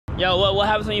Yo, what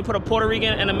happens when you put a Puerto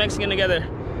Rican and a Mexican together?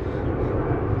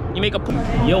 You make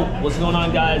a... Yo, what's going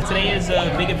on, guys? Today is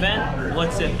a big event.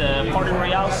 What's it, the Party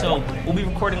Royale? So we'll be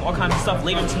recording all kinds of stuff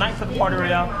later tonight for the Party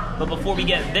Royale. But before we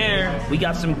get there, we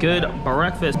got some good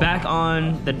breakfast. Back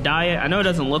on the diet. I know it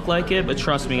doesn't look like it, but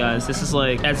trust me, guys. This is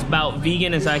like as about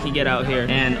vegan as I can get out here.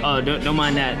 And don't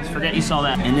mind that. Forget you saw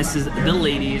that. And this is the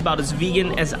ladies. About as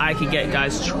vegan as I can get,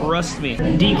 guys. Trust me.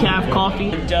 Decaf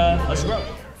coffee. And let's go.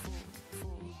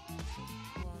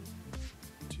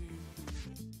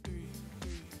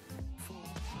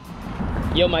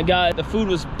 Yo, my God, the food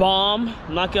was bomb.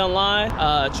 I'm not gonna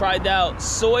lie. Tried out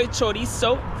soy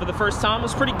chorizo for the first time. It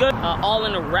was pretty good. All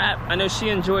in a wrap. I know she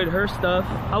enjoyed her stuff.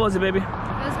 How was it, baby? It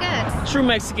was good. True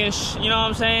Mexican, you know what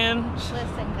I'm saying? Listen,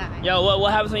 guys. Yo,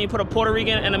 what happens when you put a Puerto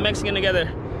Rican and a Mexican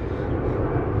together?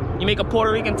 You make a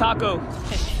Puerto Rican taco. Oh,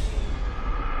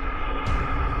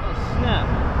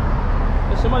 snap.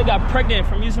 Somebody got pregnant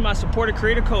from using my supported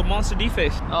creator code,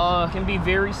 Monsterdface. Can be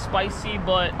very spicy,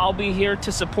 but I'll be here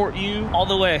to support you all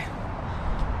the way.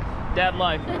 Dad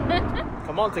life.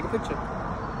 Come on, take a picture.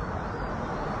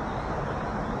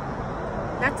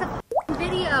 That's a